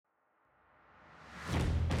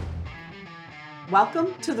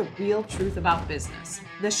Welcome to The Real Truth About Business,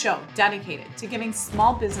 the show dedicated to giving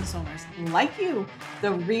small business owners like you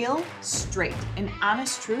the real, straight, and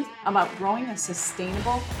honest truth about growing a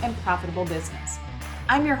sustainable and profitable business.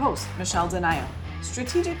 I'm your host, Michelle Donayo,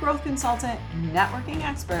 strategic growth consultant, networking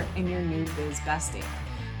expert, and your new biz bestie.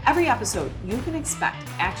 Every episode, you can expect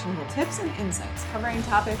actionable tips and insights covering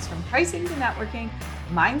topics from pricing to networking,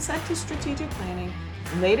 mindset to strategic planning,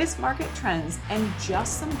 latest market trends, and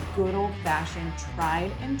just some good old-fashioned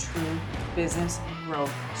tried and true business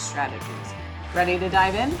growth strategies. Ready to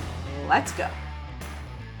dive in? Let's go.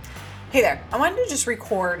 Hey there, I wanted to just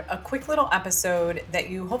record a quick little episode that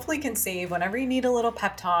you hopefully can save whenever you need a little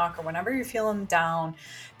pep talk or whenever you're feeling down,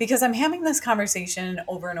 because I'm having this conversation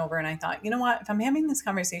over and over, and I thought, you know what, if I'm having this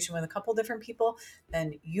conversation with a couple different people,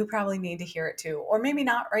 then you probably need to hear it too, or maybe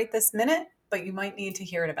not right this minute, but you might need to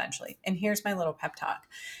hear it eventually. And here's my little pep talk.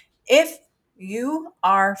 If you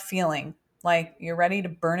are feeling like you're ready to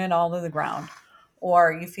burn it all to the ground,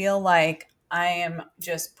 or you feel like I am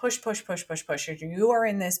just push. If you are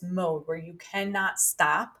in this mode where you cannot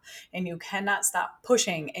stop and you cannot stop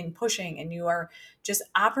pushing, and you are just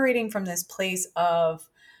operating from this place of,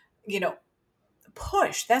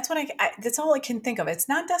 push. That's what that's all I can think of. It's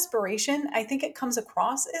not desperation. I think it comes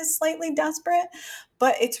across as slightly desperate,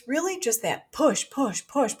 but it's really just that push,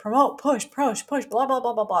 promote, push, blah, blah,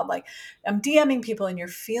 blah, blah, blah. Like I'm DMing people and you're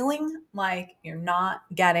feeling like you're not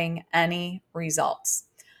getting any results.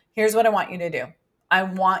 Here's what I want you to do. I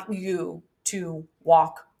want you to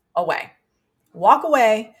walk away. Walk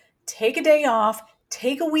away, take a day off,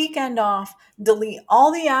 take a weekend off, delete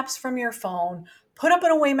all the apps from your phone, put up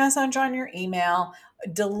an away message on your email,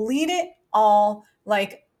 delete it all,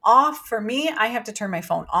 like off. For me, I have to turn my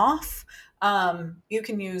phone off. You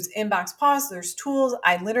can use inbox pause. There's tools.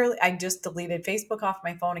 I just deleted Facebook off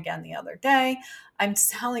my phone again the other day. I'm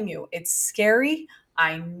telling you, it's scary.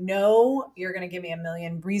 I know you're going to give me a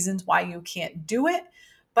million reasons why you can't do it,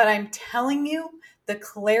 but I'm telling you, the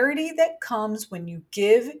clarity that comes when you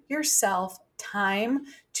give yourself time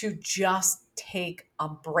to just take a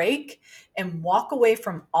break and walk away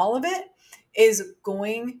from all of it is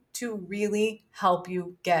going to really help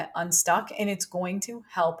you get unstuck, and it's going to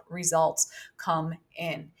help results come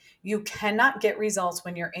in. You cannot get results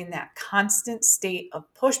when you're in that constant state of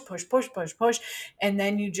push. And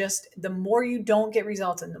then the more you don't get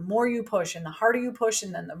results and the more you push and the harder you push,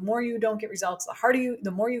 and then the more you don't get results,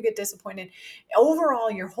 the more you get disappointed.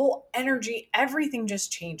 Overall, your whole energy, everything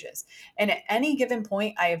just changes. And at any given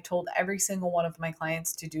point, I have told every single one of my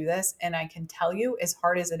clients to do this. And I can tell you, as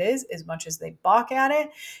hard as it is, as much as they balk at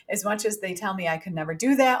it, as much as they tell me I could never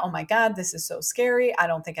do that. Oh my God, this is so scary. I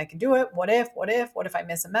don't think I can do it. What if I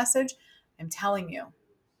miss a message? I'm telling you,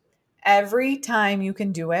 every time you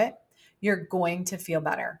can do it, you're going to feel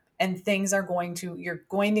better, and you're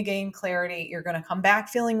going to gain clarity. You're going to come back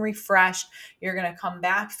feeling refreshed. You're going to come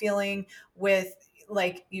back feeling with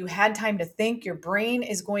like you had time to think. Your brain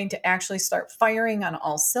is going to actually start firing on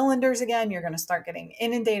all cylinders again. You're going to start getting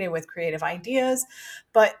inundated with creative ideas,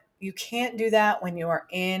 but you can't do that when you are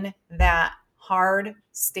in that hard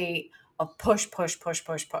state of push.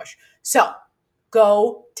 So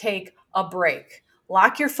go take a break.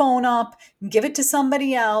 Lock your phone up, give it to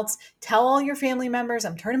somebody else, tell all your family members,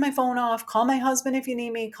 I'm turning my phone off, call my husband if you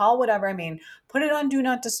need me, call whatever. Put it on do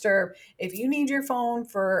not disturb. If you need your phone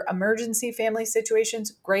for emergency family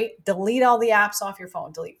situations, great. Delete all the apps off your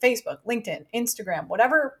phone. Delete Facebook, LinkedIn, Instagram,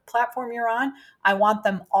 whatever platform you're on. I want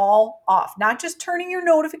them all off. Not just turning your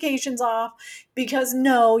notifications off, because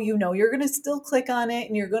you're going to still click on it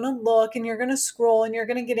and you're going to look and you're going to scroll and you're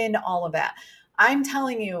going to get into all of that. I'm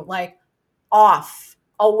telling you, like, off,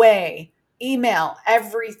 away, email,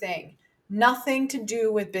 everything, nothing to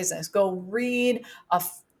do with business. Go read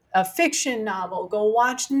a fiction novel, go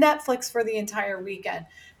watch Netflix for the entire weekend.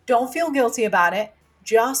 Don't feel guilty about it.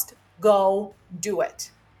 Just go do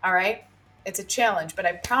it. All right. It's a challenge, but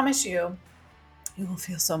I promise you, you will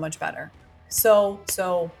feel so much better. So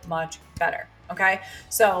much better. Okay.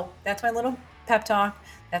 So that's my little pep talk.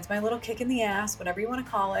 That's my little kick in the ass, whatever you want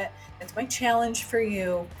to call it. That's my challenge for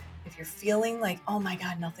you. If you're feeling like, oh my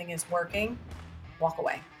God, nothing is working, walk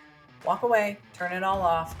away. Walk away, turn it all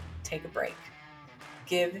off, take a break.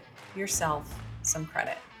 Give yourself some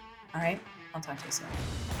credit. All right? I'll talk to you soon.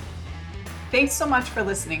 Thanks so much for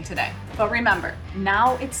listening today. But remember,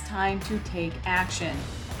 now it's time to take action.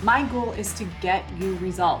 My goal is to get you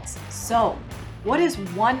results. So, what is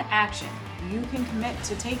one action you can commit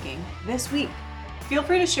to taking this week? Feel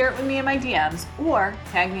free to share it with me in my DMs or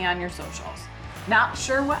tag me on your socials. Not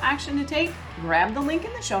sure what action to take? Grab the link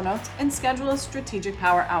in the show notes and schedule a Strategic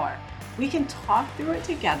Power Hour. We can talk through it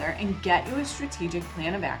together and get you a strategic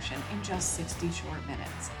plan of action in just 60 short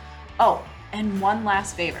minutes. Oh, and one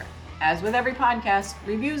last favor. As with every podcast,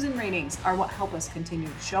 reviews and ratings are what help us continue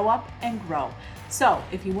to show up and grow. So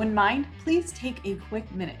if you wouldn't mind, please take a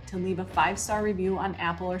quick minute to leave a 5-star review on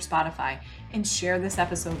Apple or Spotify and share this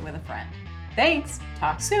episode with a friend. Thanks.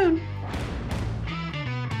 Talk soon.